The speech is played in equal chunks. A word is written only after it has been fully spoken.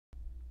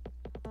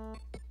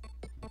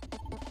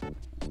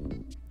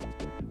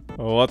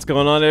What's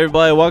going on,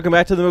 everybody? Welcome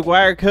back to the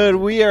McGuire Code.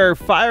 We are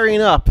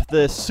firing up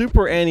the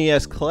Super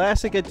NES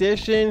Classic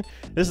Edition.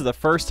 This is the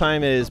first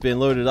time it has been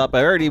loaded up.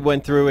 I already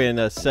went through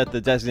and set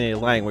the designated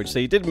language, so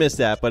you did miss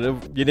that, but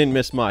you didn't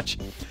miss much.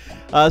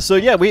 So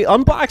yeah, we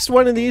unboxed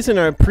one of these in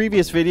our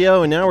previous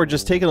video, and now we're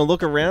just taking a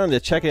look around to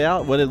check it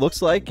out, what it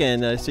looks like,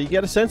 and so you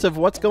get a sense of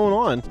what's going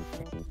on.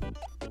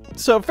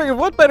 So I figured,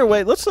 what better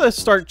way? Let's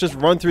start just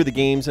run through the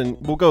games, and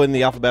we'll go in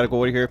the alphabetical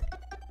order here.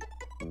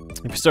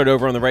 If you start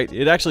over on the right,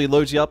 it actually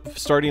loads you up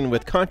starting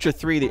with Contra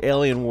 3, the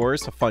Alien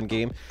Wars, a fun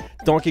game.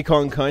 Donkey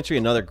Kong Country,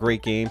 another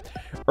great game.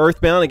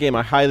 Earthbound, a game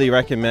I highly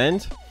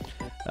recommend.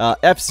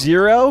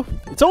 F-Zero,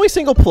 it's only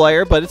single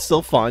player, but it's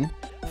still fun.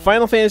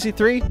 Final Fantasy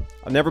 3,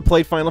 I've never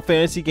played Final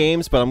Fantasy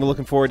games, but I'm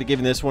looking forward to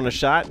giving this one a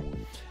shot.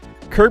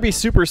 Kirby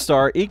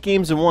Superstar, 8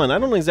 games in 1. I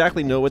don't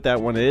exactly know what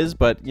that one is,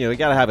 but you know, you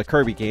gotta have a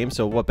Kirby game,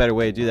 so what better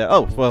way to do that?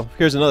 Oh, well,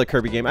 here's another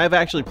Kirby game. I've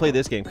actually played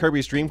this game,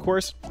 Kirby's Dream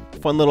Course.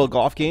 Fun little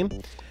golf game.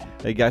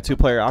 You got a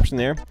 2-player option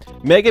there.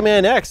 Mega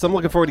Man X, I'm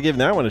looking forward to giving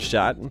that one a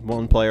shot.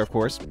 1 player, of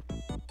course.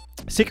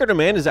 Secret of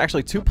Man is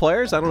actually 2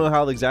 players. I don't know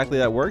how exactly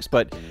that works,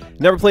 but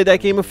never played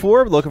that game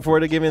before. Looking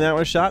forward to giving that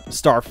one a shot.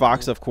 Star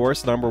Fox, of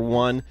course,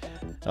 #1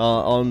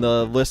 on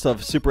the list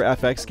of Super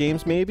FX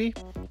games, maybe.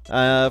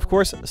 Of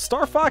course,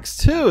 Star Fox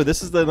 2.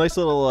 This is the nice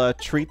little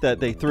treat that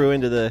they threw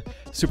into the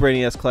Super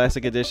NES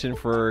Classic Edition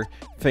for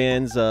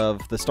fans of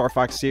the Star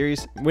Fox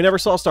series. We never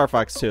saw Star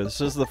Fox 2.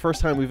 This is the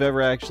first time we've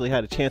ever actually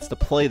had a chance to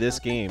play this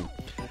game.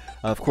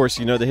 Of course,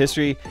 you know the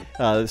history.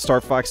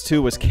 Star Fox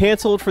 2 was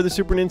canceled for the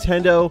Super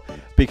Nintendo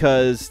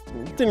because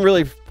it didn't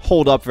really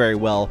hold up very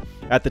well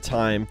at the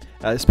time,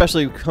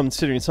 especially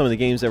considering some of the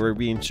games that were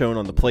being shown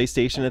on the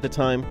PlayStation at the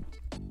time.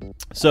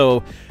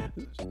 So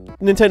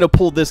Nintendo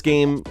pulled this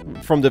game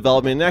from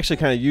development and actually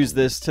kind of used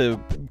this to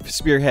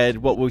spearhead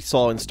what we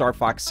saw in Star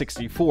Fox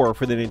 64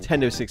 for the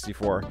Nintendo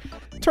 64.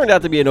 It turned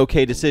out to be an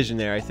okay decision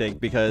there, I think,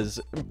 because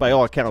by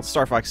all accounts,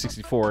 Star Fox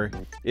 64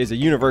 is a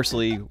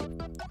universally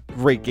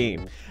great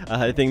game.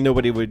 I think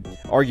nobody would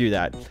argue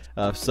that.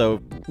 So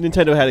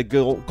Nintendo had a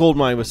gold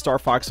mine with Star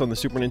Fox on the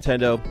Super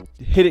Nintendo,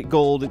 hit it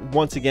gold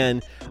once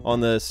again on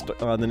the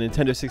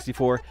Nintendo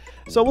 64.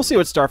 So we'll see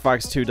what Star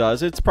Fox 2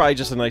 does. It's probably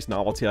just a nice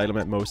novelty item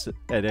at most,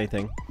 at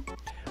anything.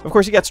 Of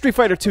course, you got Street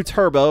Fighter 2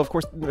 Turbo. Of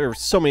course, there were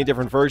so many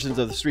different versions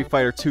of the Street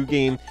Fighter 2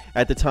 game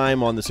at the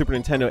time on the Super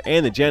Nintendo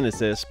and the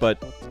Genesis,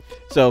 but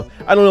so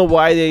I don't know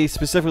why they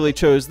specifically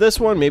chose this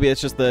one. Maybe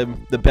it's just the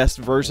best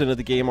version of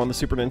the game on the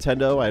Super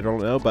Nintendo. I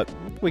don't know, but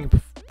we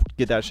can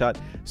get that shot.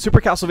 Super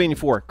Castlevania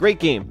 4, great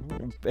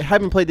game. I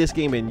haven't played this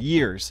game in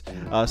years,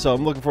 so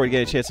I'm looking forward to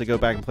getting a chance to go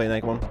back and play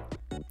that one.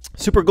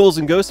 Super Ghouls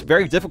and Ghosts,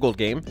 very difficult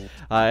game.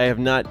 I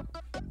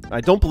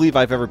don't believe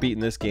I've ever beaten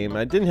this game.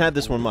 I didn't have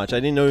this one much. I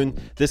didn't own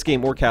this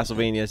game or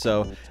Castlevania,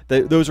 so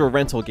those were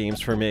rental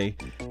games for me.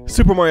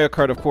 Super Mario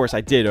Kart, of course,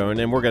 I did own,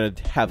 and we're going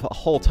to have a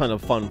whole ton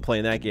of fun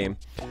playing that game.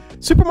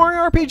 Super Mario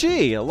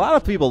RPG, a lot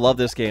of people love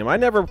this game. I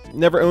never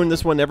owned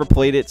this one, never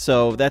played it,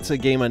 so that's a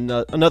game,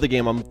 another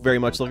game I'm very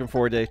much looking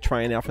forward to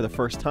trying out for the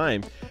first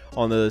time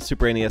on the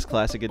Super NES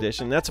Classic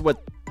Edition. That's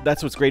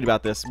what's great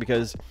about this,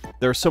 because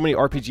there are so many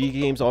RPG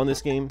games on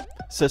this game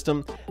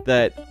system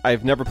that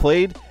I've never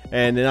played,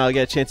 and now I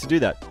get a chance to do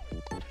that.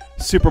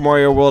 Super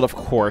Mario World, of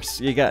course.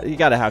 You got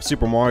to have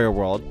Super Mario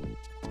World.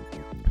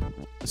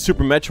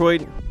 Super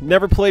Metroid.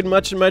 Never played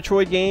much in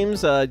Metroid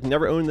games.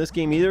 Never owned this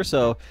game either,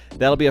 so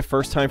that'll be a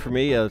first time for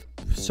me.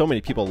 So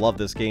many people love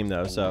this game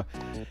though, so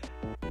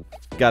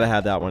gotta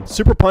have that one.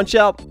 Super Punch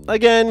Out.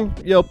 Again,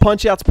 you know,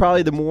 Punch Out's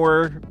probably the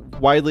more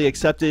widely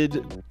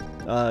accepted,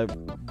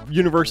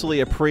 universally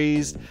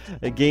appraised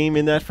game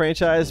in that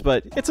franchise,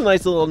 but it's a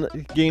nice little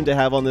game to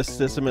have on this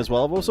system as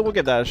well, so we'll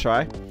give that a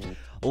try.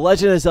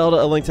 Legend of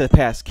Zelda: A Link to the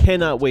Past.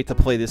 Cannot wait to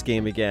play this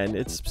game again.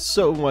 It's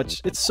so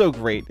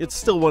great. It's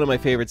still one of my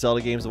favorite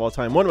Zelda games of all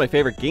time, one of my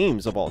favorite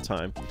games of all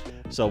time,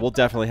 so we'll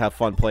definitely have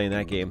fun playing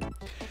that game.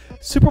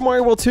 Super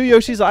Mario World 2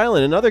 Yoshi's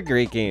Island, another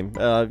great game.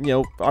 You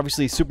know,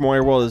 obviously Super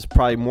Mario World is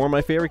probably more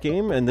my favorite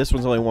game, and this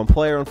one's only 1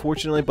 player,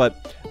 unfortunately,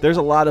 but there's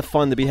a lot of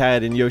fun to be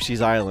had in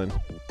Yoshi's Island.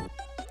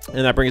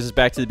 And that brings us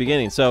back to the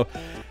beginning. So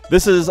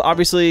this is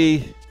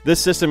obviously, this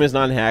system is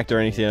not hacked or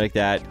anything like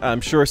that.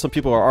 I'm sure some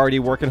people are already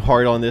working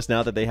hard on this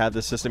now that they have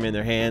the system in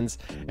their hands,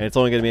 and it's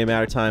only going to be a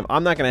matter of time.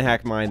 I'm not going to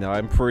hack mine though,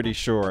 I'm pretty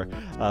sure.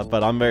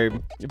 But I'm very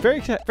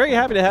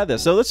happy to have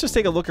this. So let's just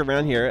take a look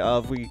around here.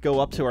 If we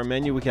go up to our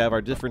menu, we can have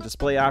our different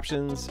display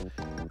options.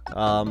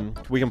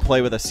 We can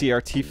play with a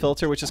CRT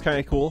filter, which is kind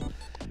of cool.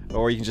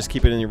 Or you can just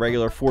keep it in your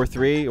regular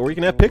 4:3, or you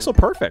can have pixel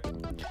perfect.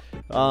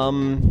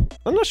 I'm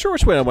not sure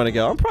which way I want to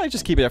go. I'll probably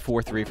just keep it at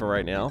 4:3 for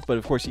right now, but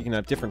of course you can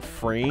have different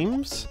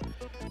frames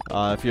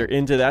if you're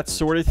into that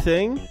sort of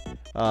thing.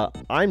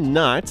 I'm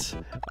not.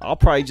 I'll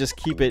probably just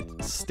keep it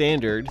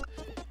standard,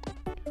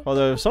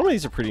 although some of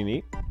these are pretty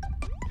neat.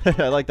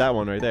 I like that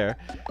one right there.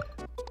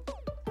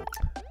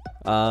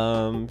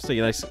 So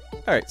you nice.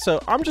 Alright,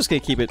 so I'm just gonna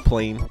keep it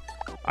plain.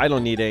 I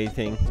don't need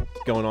anything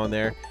going on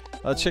there.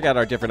 Let's check out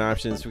our different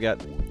options. We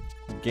got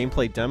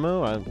gameplay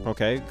demo.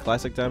 Okay,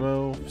 classic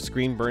demo,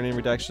 screen burn-in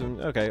reduction.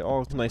 Okay,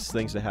 all nice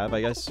things to have,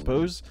 I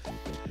suppose.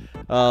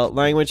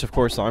 Language, of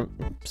course,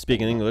 I'm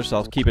speaking English, so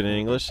I'll keep it in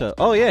English.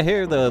 Oh yeah,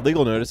 here are the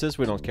legal notices.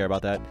 We don't care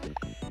about that.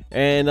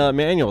 And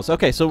manuals.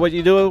 Okay, so what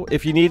you do,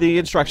 if you need the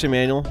instruction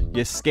manual,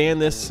 you scan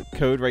this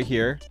code right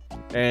here,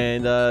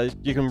 and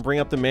you can bring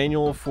up the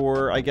manual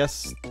for, I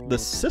guess, the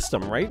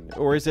system, right?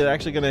 Or is it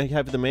actually going to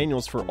have the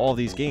manuals for all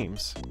these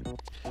games?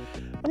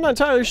 I'm not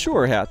entirely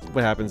sure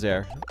what happens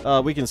there.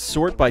 We can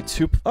sort by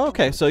two... Oh,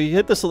 okay, so you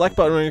hit the select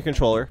button on your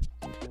controller.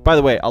 By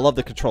the way, I love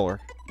the controller.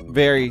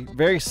 Very,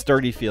 very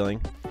sturdy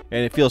feeling.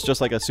 And it feels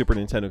just like a Super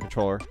Nintendo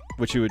controller,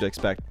 which you would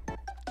expect.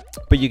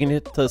 But you can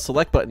hit the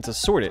select button to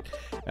sort it.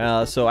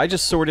 So I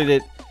just sorted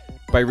it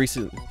by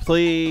recent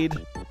played,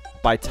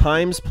 by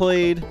times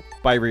played,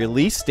 by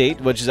release date,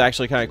 which is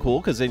actually kind of cool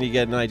because then you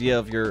get an idea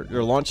of your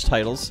launch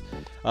titles.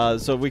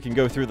 So we can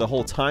go through the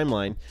whole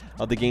timeline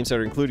of the games that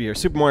are included here.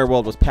 Super Mario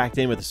World was packed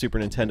in with the Super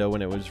Nintendo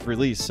when it was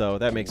released, so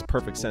that makes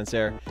perfect sense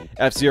there.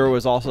 F-Zero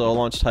was also a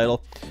launch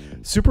title.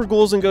 Super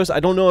Ghouls and Ghosts, I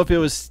don't know if it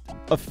was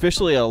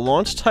officially a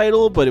launch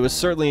title, but it was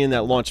certainly in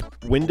that launch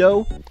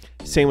window.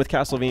 Same with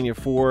Castlevania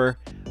 4,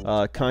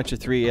 Contra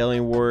 3,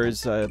 Alien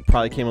Wars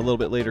probably came a little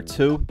bit later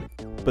too,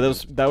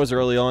 but that was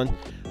early on.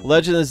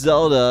 Legend of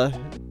Zelda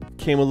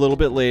came a little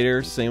bit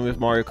later, same with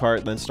Mario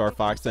Kart, then Star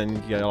Fox,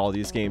 then you got all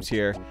these games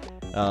here.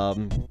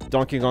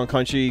 Donkey Kong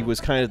Country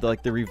was kind of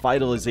like the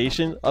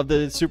revitalization of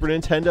the Super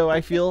Nintendo, I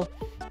feel.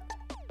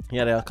 You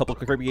had a couple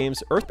of Kirby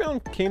games.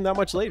 Earthbound came that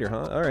much later,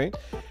 huh? Alright.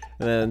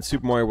 And then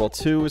Super Mario World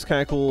 2 was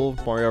kind of cool.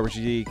 Mario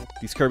RPG,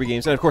 these Kirby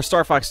games. And of course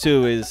Star Fox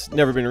 2 has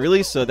never been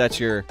released, so that's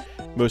your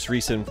most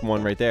recent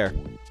one right there.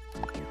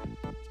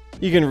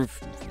 You can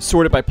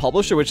sort it by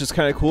publisher, which is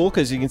kind of cool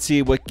because you can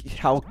see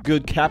how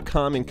good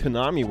Capcom and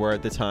Konami were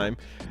at the time.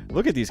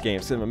 Look at these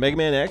games. Mega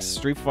Man X,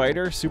 Street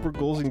Fighter, Super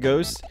Ghouls and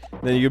Ghosts.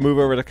 And then you move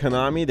over to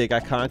Konami. They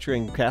got Contra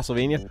and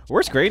Castlevania.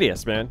 Where's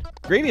Gradius, man?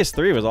 Gradius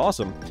 3 was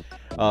awesome.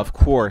 Of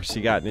course,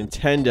 you got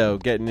Nintendo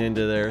getting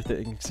into their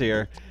things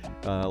here.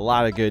 A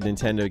lot of good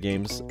Nintendo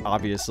games,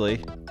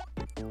 obviously.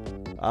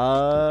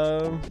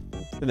 And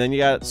then you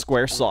got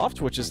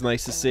Squaresoft, which is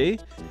nice to see.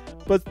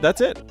 But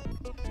that's it.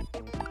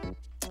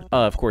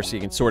 Of course, you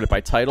can sort it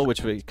by title,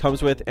 which it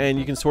comes with, and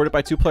you can sort it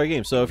by two-player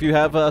games. So if you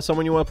have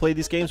someone you want to play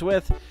these games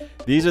with,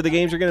 these are the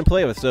games you're going to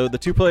play with. So the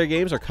two-player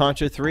games are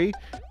Contra 3,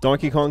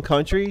 Donkey Kong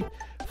Country,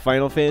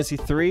 Final Fantasy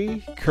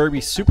 3,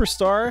 Kirby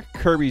Superstar,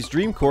 Kirby's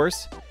Dream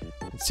Course,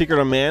 Secret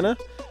of Mana,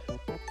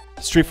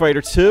 Street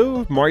Fighter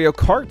 2, Mario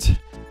Kart,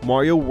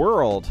 Mario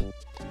World.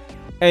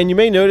 And you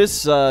may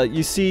notice,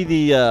 you see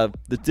the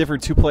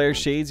different two-player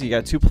shades. You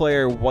got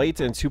two-player white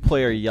and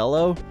two-player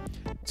yellow.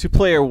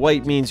 Two-player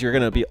white means you're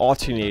going to be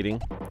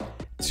alternating.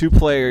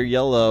 Two-player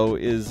yellow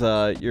is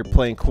you're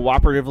playing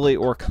cooperatively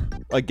or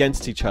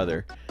against each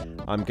other,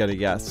 I'm going to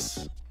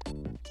guess.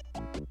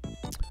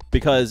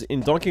 Because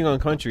in Donkey Kong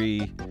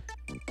Country,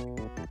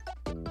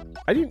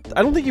 I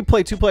don't think you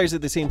play two players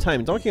at the same time.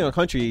 In Donkey Kong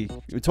Country,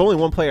 it's only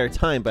one player at a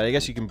time, but I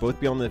guess you can both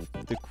be on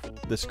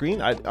the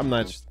screen. I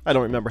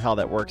don't remember how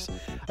that works.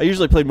 I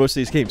usually played most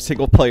of these games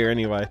single player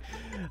anyway,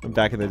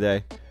 back in the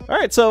day. All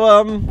right,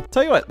 so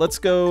tell you what, let's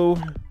go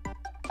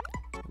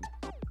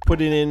put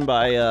it in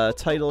by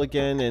title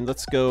again, and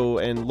let's go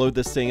and load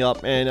this thing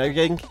up. And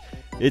again,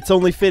 it's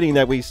only fitting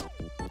that we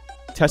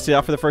test it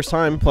out for the first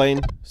time playing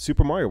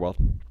Super Mario World.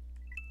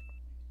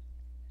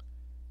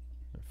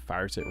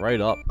 Fires it right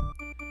up.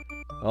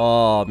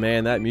 Oh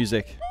man, that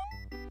music.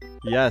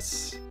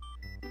 Yes.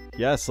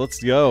 Yes,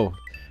 let's go.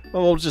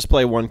 Well, we'll just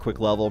play one quick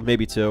level,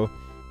 maybe two.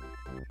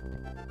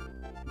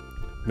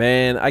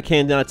 Man, I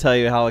cannot tell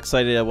you how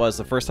excited I was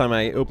the first time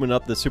I opened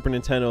up the Super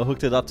Nintendo,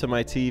 hooked it up to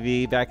my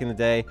TV back in the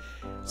day.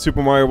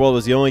 Super Mario World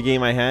was the only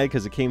game I had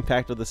because it came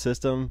packed with the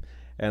system,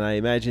 and I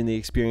imagine the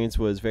experience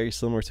was very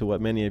similar to what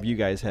many of you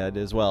guys had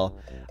as well.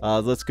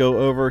 Let's go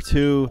over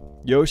to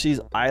Yoshi's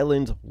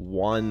Island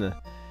 1.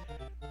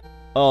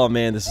 Oh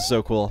man, this is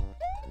so cool.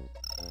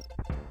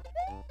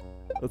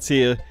 Let's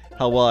see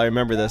how well I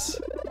remember this.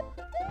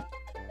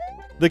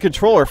 The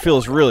controller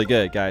feels really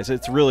good, guys.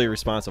 It's really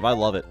responsive. I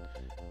love it.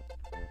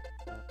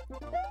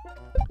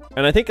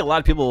 And I think a lot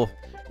of people,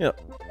 you know,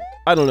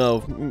 I don't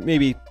know,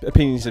 maybe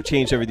opinions have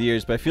changed over the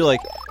years, but I feel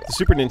like the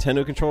Super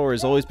Nintendo controller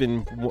has always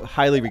been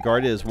highly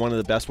regarded as one of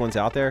the best ones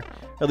out there.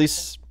 At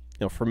least,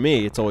 you know, for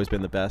me, it's always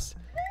been the best.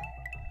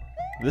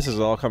 This is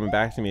all coming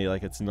back to me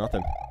like it's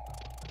nothing.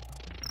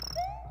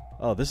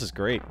 Oh, this is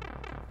great.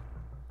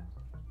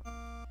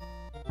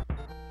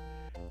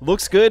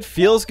 Looks good,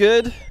 feels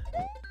good.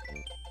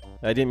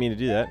 I didn't mean to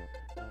do that.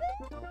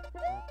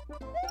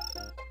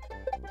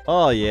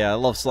 Oh yeah, I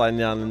love sliding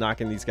down and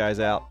knocking these guys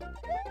out.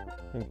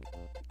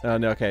 Oh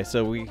no, okay,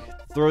 so we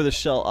throw the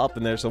shell up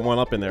and there's a one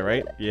up in there,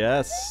 right?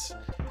 Yes.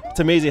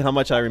 It's amazing how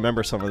much I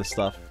remember some of this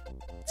stuff.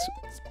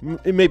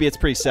 Maybe it's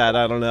pretty sad,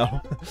 I don't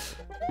know.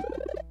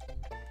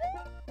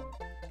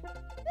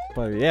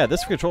 But yeah,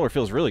 this controller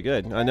feels really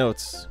good. I know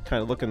it's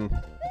kind of looking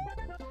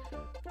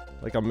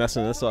like I'm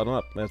messing this one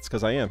up. That's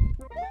because I am.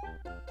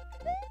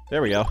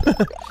 There we go.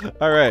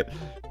 Alright.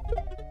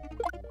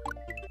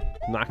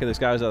 knocking those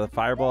guys out of the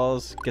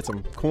fireballs. Get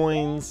some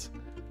coins.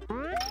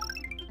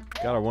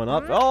 Got our one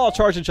up. Oh,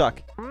 charge and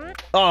chuck.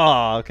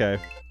 Oh, okay.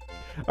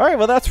 Alright,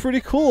 well that's pretty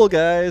cool,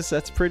 guys.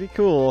 That's pretty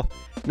cool.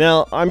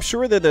 Now, I'm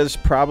sure that there's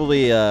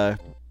probably a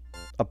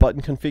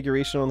button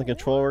configuration on the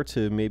controller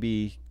to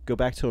maybe go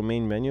back to a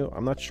main menu.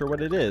 I'm not sure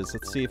what it is.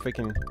 Let's see if I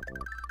can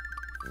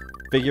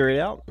figure it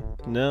out.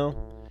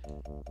 No.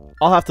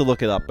 I'll have to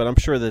look it up, but I'm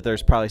sure that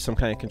there's probably some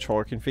kind of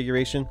controller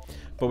configuration.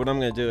 But what I'm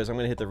going to do is I'm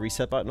going to hit the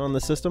reset button on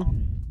the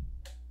system.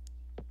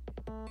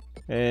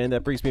 And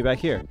that brings me back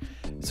here.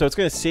 So it's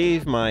going to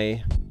save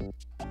my...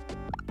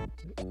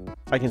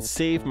 I can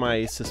save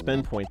my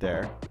suspend point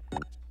there.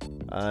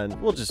 And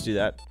we'll just do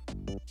that.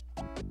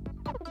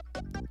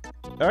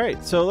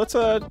 Alright, so let's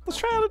try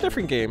out a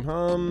different game.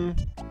 How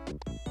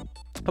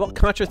about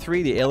Contra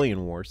 3, The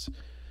Alien Wars?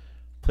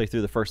 Play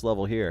through the first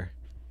level here.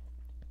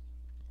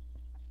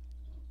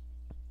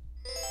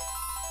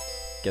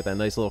 Get that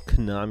nice little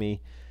Konami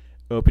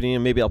opening,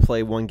 and maybe I'll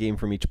play one game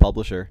from each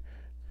publisher.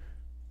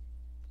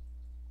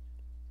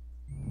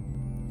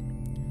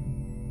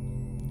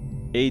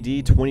 AD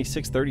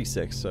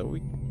 2636, so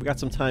we got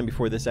some time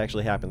before this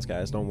actually happens,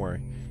 guys, don't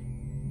worry.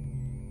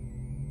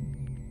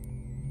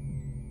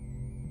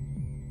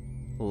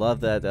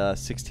 Love that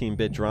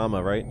 16-bit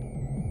drama, right?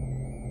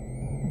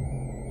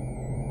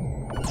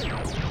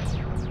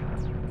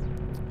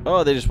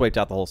 Oh, they just wiped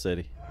out the whole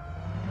city.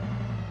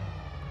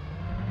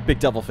 Big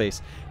devil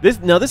face.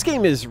 This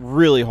game is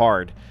really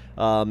hard.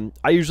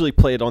 I usually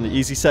play it on the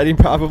easy setting,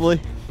 probably,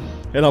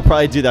 and I'll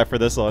probably do that for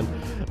this one.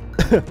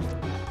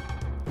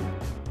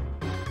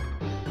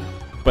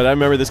 But I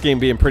remember this game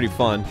being pretty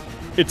fun.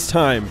 It's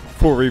time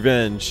for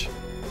revenge.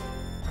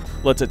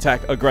 Let's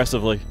attack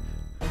aggressively.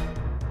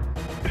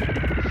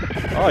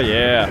 Oh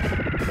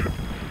yeah.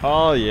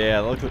 Oh yeah.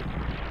 Look.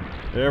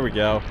 There we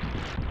go.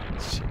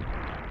 Let's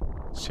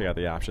check out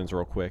the options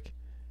real quick.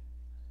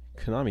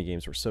 Konami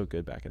games were so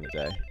good back in the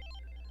day.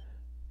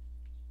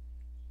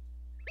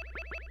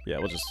 Yeah,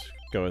 we'll just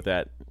go with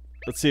that.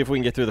 Let's see if we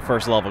can get through the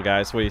first level,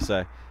 guys. What do you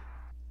say?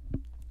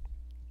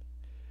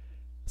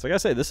 So like I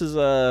say, this is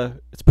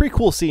it's pretty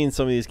cool seeing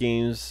some of these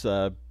games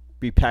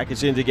be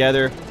packaged in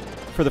together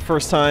for the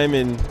first time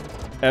in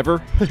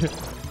ever.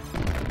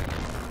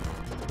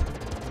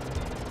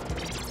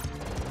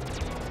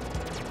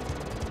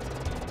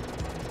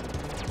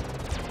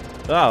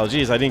 Oh,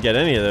 geez, I didn't get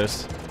any of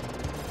those.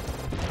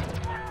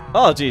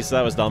 Oh, geez,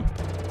 that was dumb.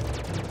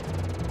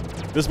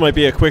 This might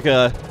be a quick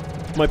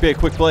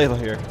play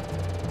here.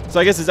 So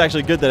I guess it's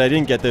actually good that I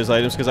didn't get those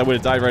items because I would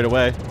have died right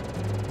away.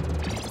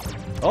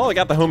 Oh, I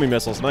got the homing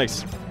missiles.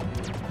 Nice.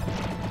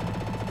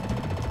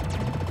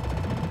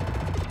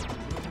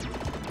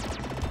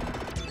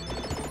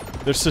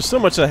 There's just so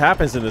much that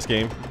happens in this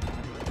game.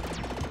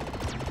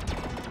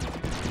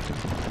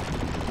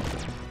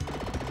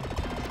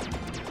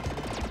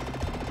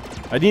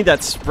 I need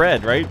that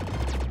spread, right?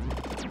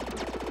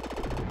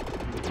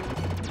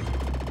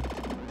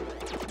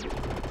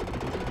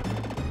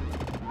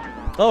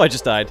 Oh, I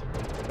just died.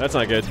 That's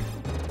not good.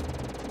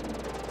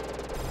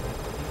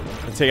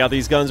 Let's take out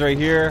these guns right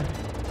here.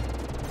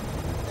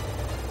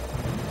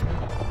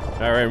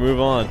 Alright, move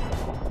on.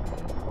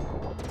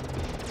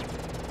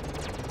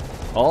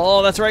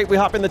 Oh, that's right, we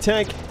hop in the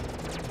tank.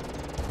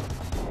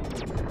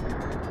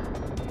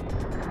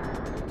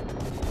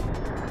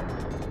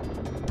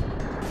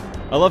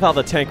 I love how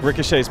the tank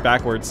ricochets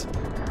backwards.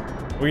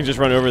 We can just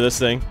run over this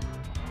thing.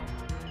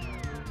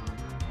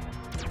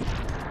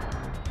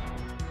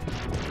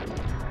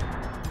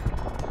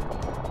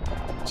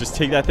 Just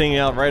take that thing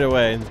out right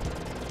away.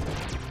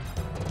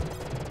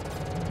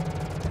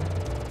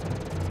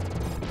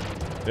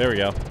 There we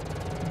go.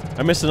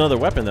 I missed another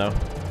weapon though.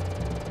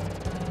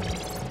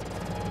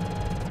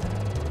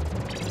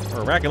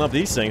 We're racking up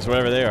these things,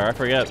 whatever they are, I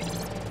forget.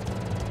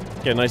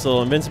 Get a nice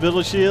little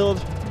invincibility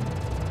shield.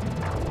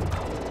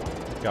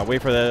 Gotta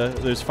wait for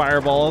those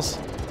fireballs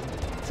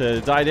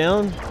to die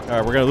down.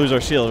 Alright, we're gonna lose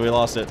our shield. We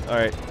lost it.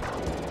 Alright.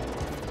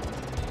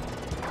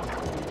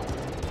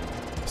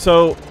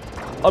 So,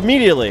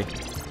 immediately,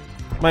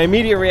 my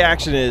immediate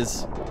reaction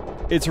is,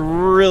 it's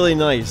really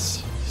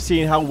nice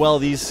seeing how well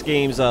these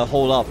games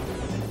hold up.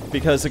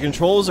 Because the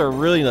controls are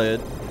really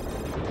good.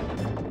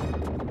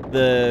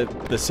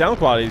 The sound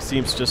quality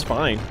seems just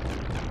fine.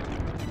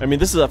 I mean,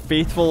 this is a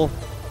faithful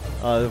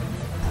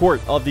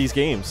port of these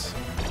games.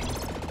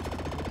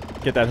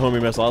 Get that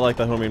homing missile. I like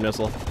the homing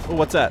missile. Oh,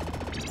 what's that?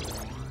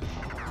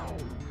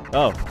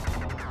 Oh.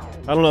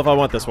 I don't know if I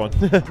want this one.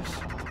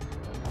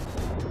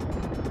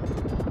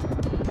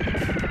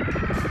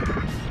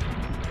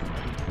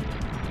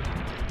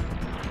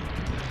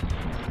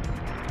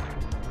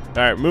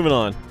 Alright, moving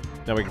on.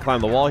 Now we can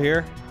climb the wall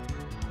here.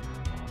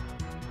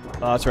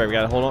 Oh, that's right. We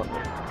gotta hold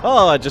on.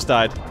 Oh, I just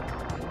died.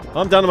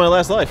 I'm down to my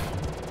last life.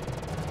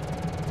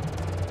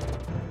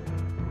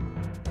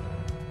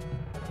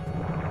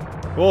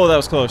 Whoa, that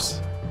was close.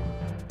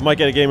 Might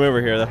get a game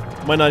over here,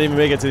 though. Might not even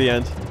make it to the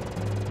end.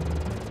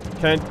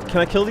 Can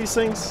I kill these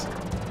things?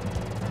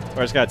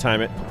 Or I just gotta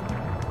time it.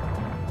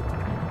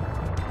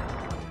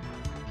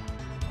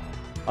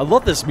 I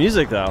love this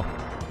music, though.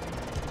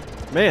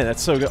 Man,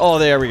 that's so good. Oh,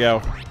 there we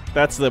go.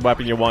 That's the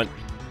weapon you want.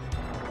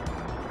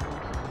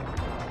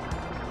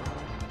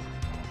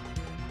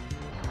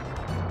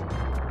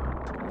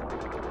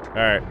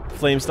 Alright,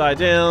 flames die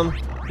down.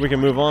 We can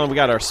move on. We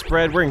got our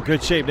spread. We're in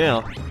good shape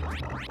now.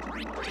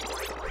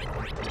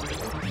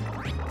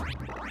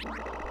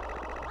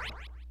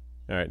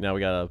 Alright, now we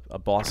got a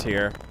boss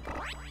here.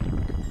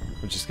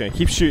 I'm just gonna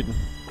keep shooting.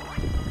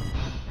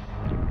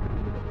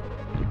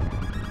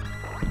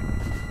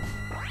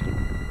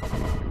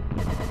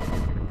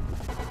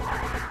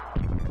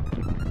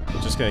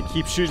 Just gonna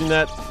keep shooting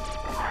that.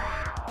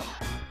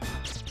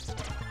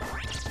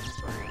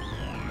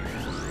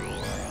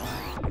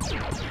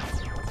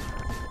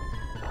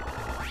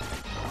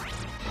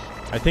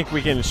 I think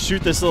we can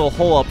shoot this little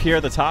hole up here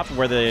at the top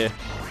where those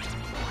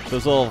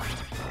little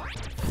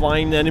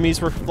flying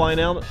enemies were flying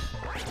out.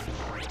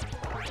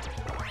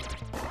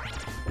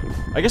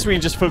 I guess we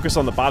can just focus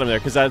on the bottom there,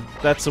 because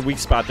that's the weak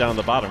spot down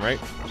the bottom, right?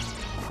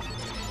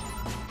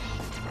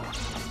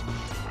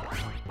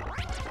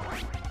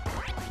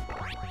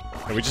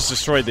 And we just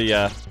destroyed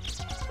the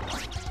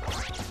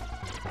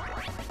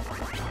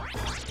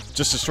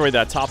just destroyed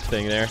that top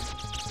thing there.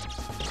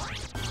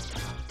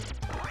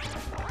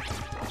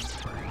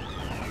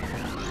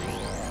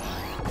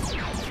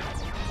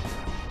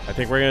 I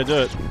think we're gonna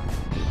do it.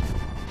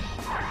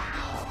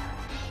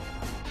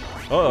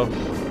 Uh-oh.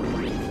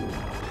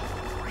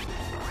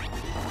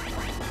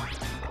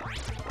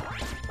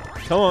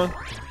 Come on.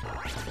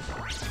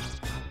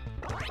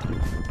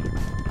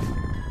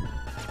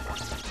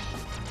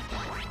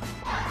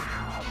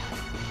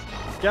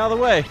 Get out of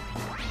the way.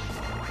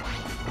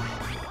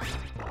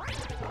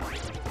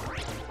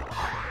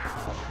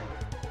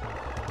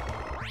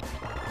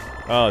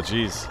 Oh,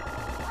 jeez.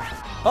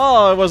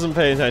 Oh, I wasn't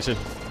paying attention.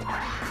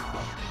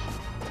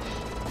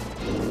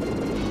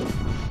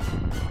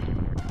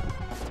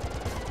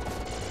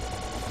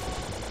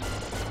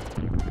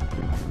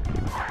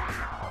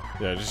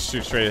 Yeah, just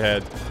shoot straight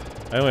ahead.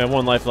 I only have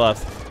one life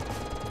left.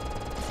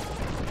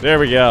 There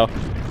we go.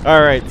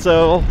 Alright,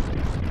 so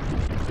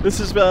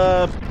this is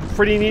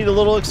pretty neat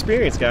little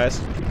experience,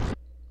 guys.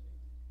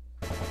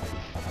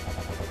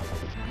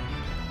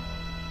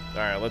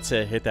 Alright, let's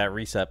hit that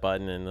reset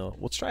button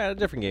and let's try out a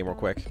different game real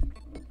quick.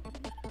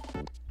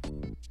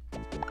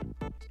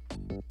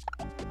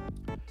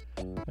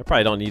 I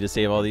probably don't need to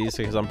save all these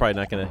because I'm probably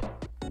not going to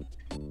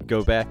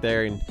go back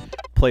there and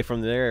play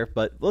from there,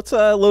 but let's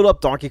load up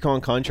Donkey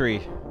Kong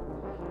Country.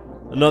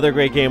 Another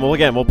great game. Well,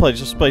 again, we'll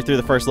just play through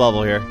the first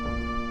level here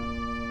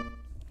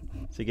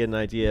to get an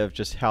idea of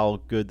just how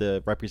good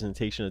the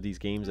representation of these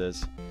games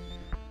is.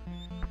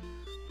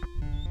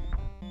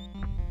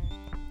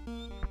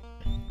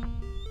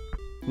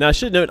 Now, I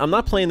should note, I'm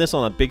not playing this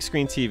on a big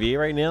screen TV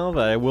right now,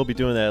 but I will be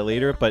doing that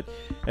later. But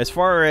as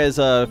far as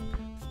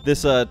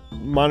this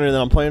monitor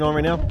that I'm playing on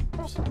right now,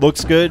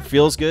 looks good,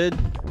 feels good,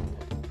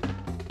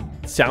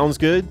 sounds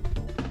good.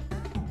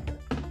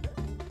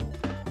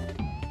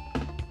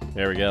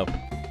 There we go.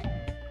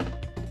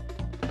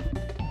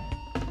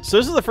 So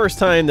this is the first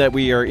time that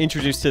we are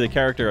introduced to the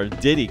character of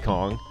Diddy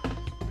Kong.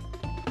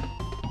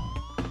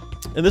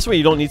 And this way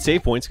you don't need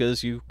save points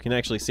because you can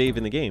actually save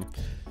in the game.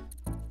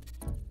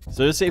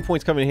 So the save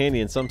points come in handy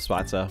in some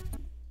spots, though.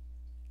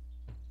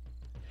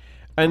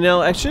 And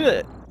now,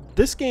 actually,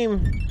 this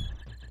game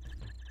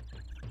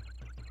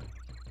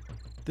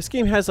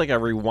has like a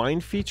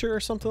rewind feature or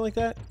something like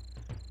that.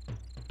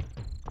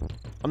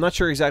 I'm not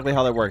sure exactly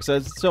how that works,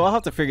 so I'll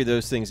have to figure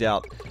those things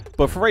out.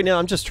 But for right now,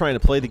 I'm just trying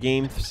to play the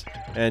games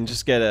and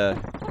just get a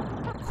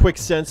quick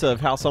sense of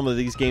how some of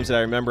these games that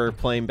I remember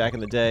playing back in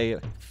the day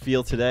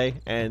feel today.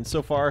 And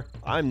so far,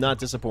 I'm not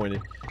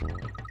disappointed.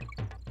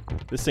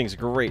 This thing's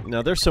great.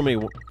 Now, there's so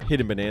many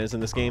hidden bananas in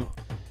this game.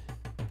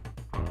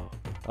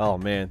 Oh,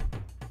 man.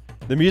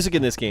 The music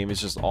in this game is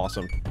just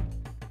awesome.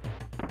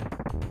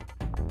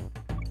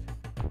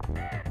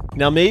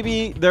 Now,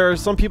 maybe there are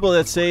some people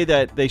that say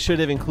that they should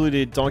have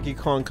included Donkey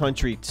Kong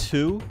Country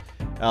 2.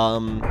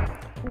 I'm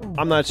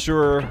not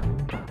sure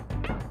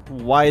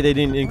why they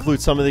didn't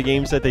include some of the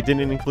games that they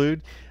didn't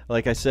include.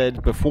 Like I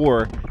said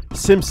before,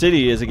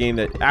 SimCity is a game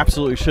that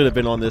absolutely should have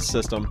been on this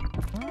system.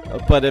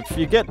 But if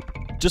you get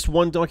just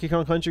one Donkey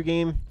Kong Country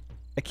game,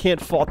 I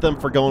can't fault them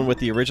for going with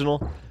the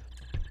original.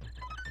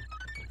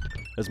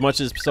 As much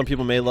as some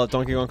people may love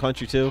Donkey Kong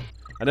Country 2,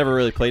 I never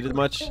really played it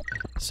much,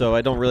 so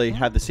I don't really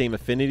have the same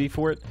affinity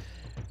for it.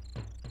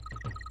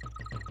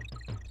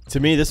 To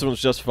me, this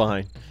one's just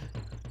fine.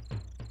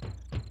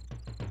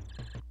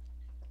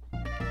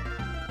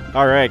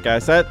 Alright,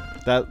 guys,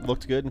 that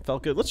looked good and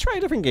felt good. Let's try a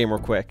different game real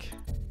quick.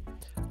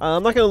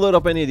 I'm not going to load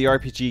up any of the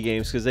RPG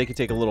games because they can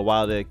take a little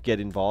while to get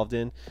involved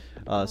in.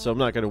 So I'm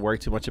not going to worry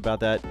too much about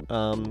that.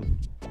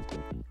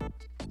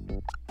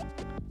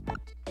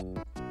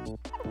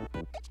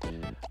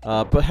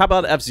 But how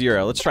about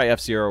F-Zero? Let's try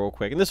F-Zero real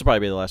quick. And this will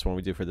probably be the last one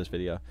we do for this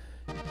video.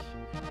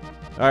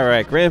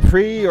 Alright, Grand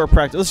Prix or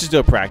practice? Let's just do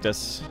a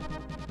practice.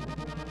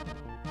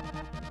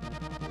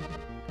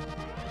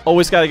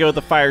 Always got to go with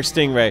the Fire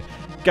Stingray.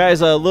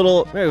 Guys,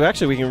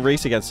 actually, we can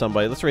race against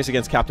somebody. Let's race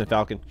against Captain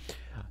Falcon.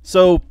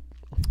 So,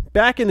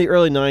 back in the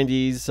early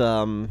 90s,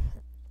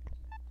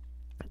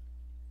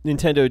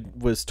 Nintendo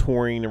was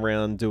touring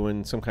around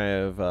doing some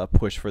kind of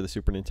push for the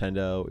Super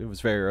Nintendo. It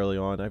was very early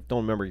on. I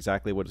don't remember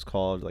exactly what it's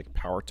called, like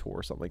Power Tour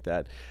or something like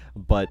that.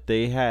 But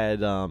they had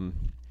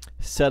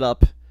set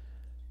up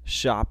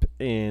shop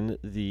in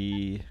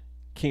the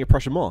King of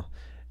Prussia Mall.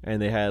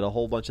 And they had a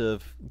whole bunch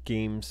of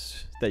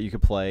games that you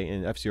could play,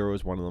 and F-Zero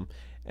was one of them.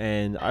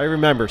 And I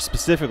remember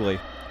specifically,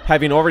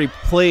 having already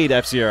played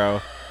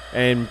F-Zero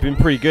and been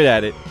pretty good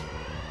at it,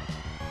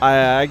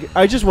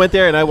 I just went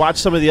there and I watched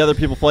some of the other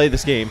people play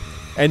this game.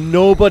 And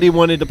nobody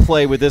wanted to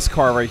play with this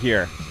car right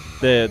here,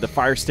 the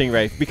Fire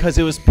Stingray, because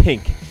it was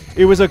pink.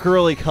 It was a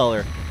girly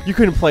color. You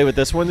couldn't play with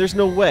this one. There's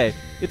no way.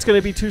 It's going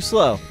to be too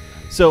slow.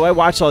 So I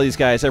watched all these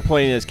guys. They're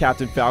playing as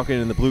Captain Falcon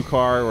in the blue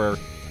car, or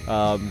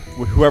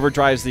whoever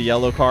drives the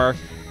yellow car.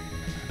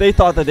 They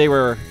thought that they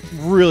were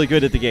really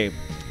good at the game.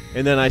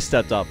 And then I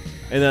stepped up.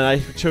 And then I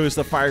chose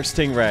the Fire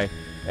Stingray.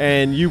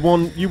 And you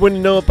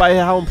wouldn't know it by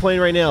how I'm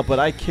playing right now, but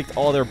I kicked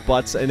all their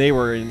butts, and they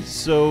were in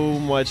so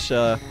much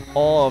awe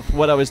of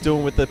what I was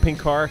doing with the pink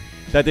car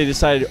that they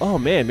decided, oh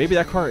man, maybe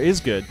that car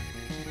is good.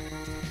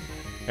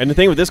 And the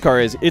thing with this car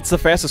is, it's the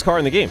fastest car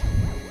in the game.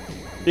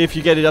 If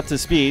you get it up to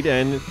speed,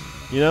 and,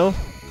 you know,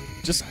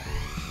 just,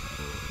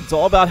 it's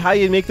all about how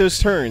you make those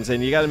turns,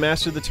 and you got to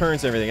master the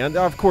turns and everything. And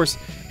of course,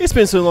 it's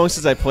been so long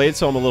since I played,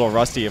 so I'm a little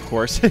rusty, of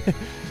course.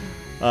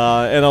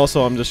 And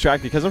also I'm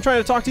distracted because I'm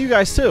trying to talk to you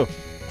guys too.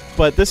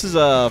 But this is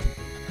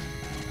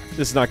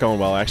not going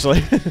well,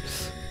 actually.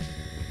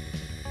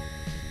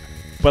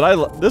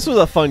 But this was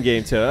a fun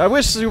game too. I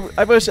wish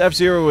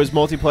F-Zero was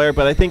multiplayer,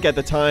 but I think at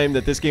the time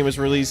that this game was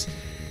released,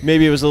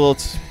 maybe it was a little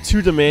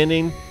too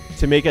demanding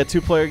to make a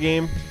two-player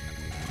game.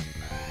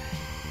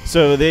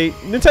 So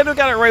Nintendo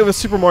got it right with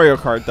Super Mario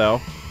Kart,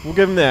 though. We'll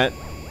give them that.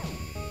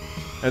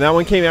 And that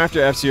one came after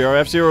F-Zero.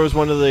 F-Zero was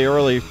one of the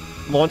early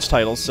launch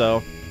titles,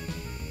 so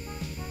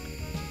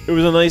it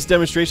was a nice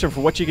demonstration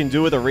for what you can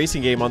do with a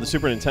racing game on the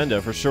Super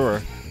Nintendo, for sure.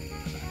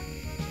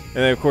 And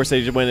then, of course,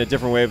 they just went a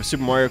different way of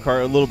Super Mario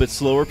Kart, a little bit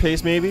slower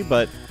pace, maybe,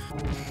 but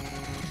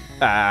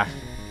but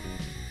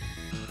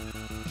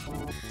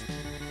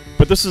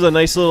this is a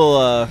nice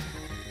little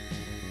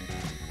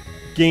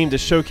game to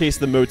showcase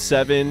the Mode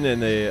 7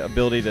 and the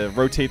ability to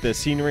rotate the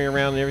scenery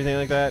around and everything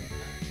like that.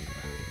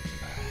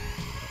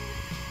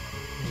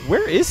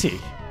 Where is he?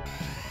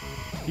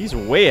 He's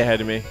way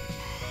ahead of me.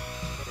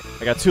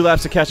 I got 2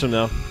 laps to catch him,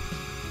 though.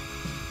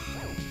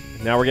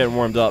 Now we're getting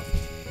warmed up.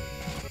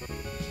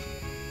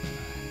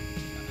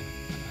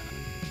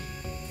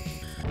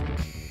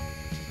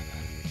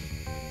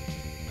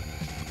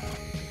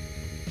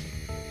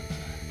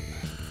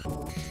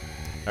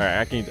 Alright,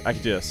 I can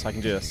do this. I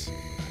can do this.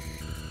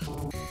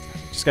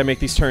 Just gotta make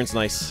these turns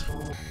nice.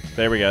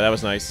 There we go. That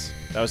was nice.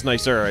 That was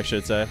nicer, I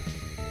should say.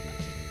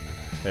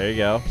 There you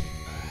go.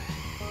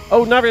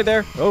 Oh, not right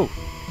there. Oh.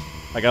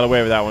 I got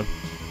away with that one.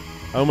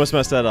 I almost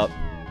messed that up.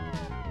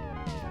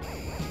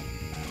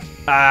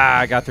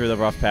 I got through the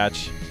rough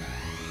patch.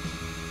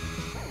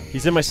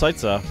 He's in my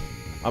sights, though.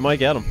 I might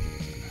get him.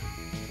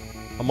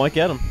 I might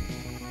get him.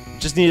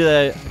 Just need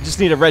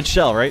a red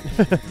shell, right?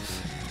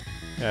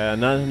 Yeah,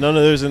 none of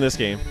those in this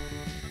game.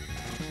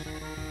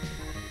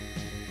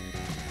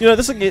 You know,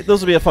 this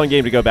will be a fun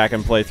game to go back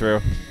and play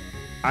through.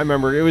 I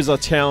remember it was a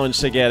challenge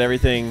to get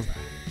everything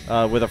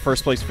with a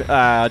first place.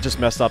 I just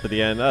messed up at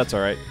the end. That's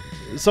all right.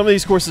 Some of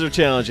these courses are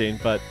challenging,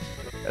 but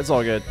it's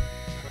all good.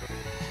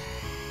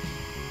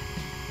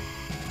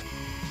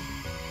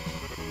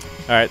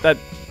 All right, that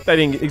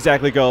didn't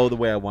exactly go the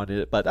way I wanted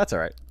it, but that's all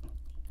right.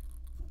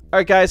 All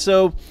right, guys,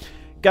 so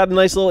got a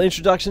nice little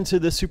introduction to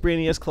the Super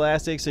NES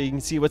Classic, so you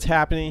can see what's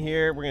happening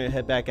here. We're going to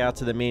head back out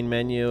to the main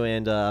menu,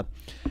 and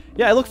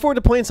yeah, I look forward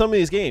to playing some of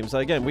these games.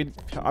 Again,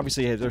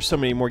 obviously there's so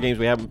many more games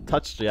we haven't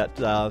touched yet,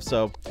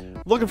 so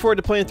looking forward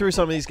to playing through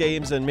some of these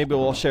games, and maybe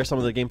we'll share some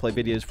of the gameplay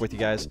videos with you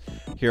guys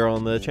here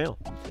on the channel.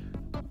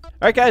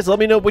 Alright guys, let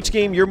me know which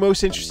game you're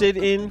most interested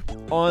in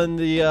on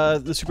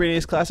the Super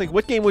NES Classic.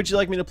 What game would you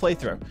like me to play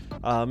through?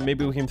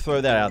 Maybe we can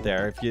throw that out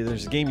there. If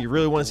there's a game you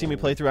really want to see me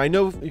play through, I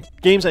know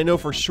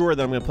for sure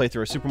that I'm going to play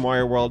through: Super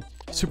Mario World,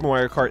 Super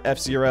Mario Kart,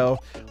 F-Zero,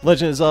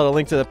 Legend of Zelda: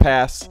 Link to the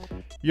Past,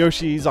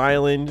 Yoshi's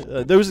Island.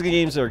 Those are the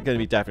games that are going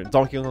to be definite.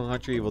 Donkey Kong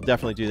Country will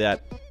definitely do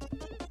that.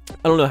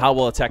 I don't know how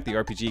we'll attack the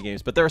RPG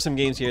games, but there are some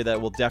games here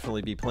that we'll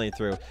definitely be playing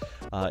through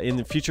in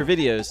the future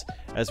videos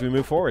as we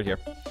move forward here.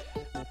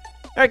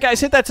 Alright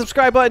guys, hit that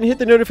subscribe button, hit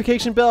the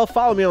notification bell,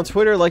 follow me on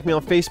Twitter, like me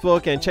on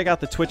Facebook, and check out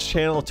the Twitch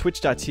channel,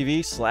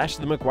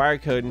 twitch.tv/the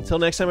McGuire Code. Until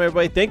next time,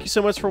 everybody, thank you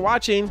so much for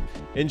watching.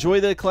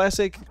 Enjoy the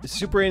classic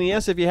Super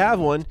NES if you have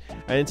one,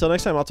 and until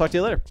next time, I'll talk to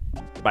you later.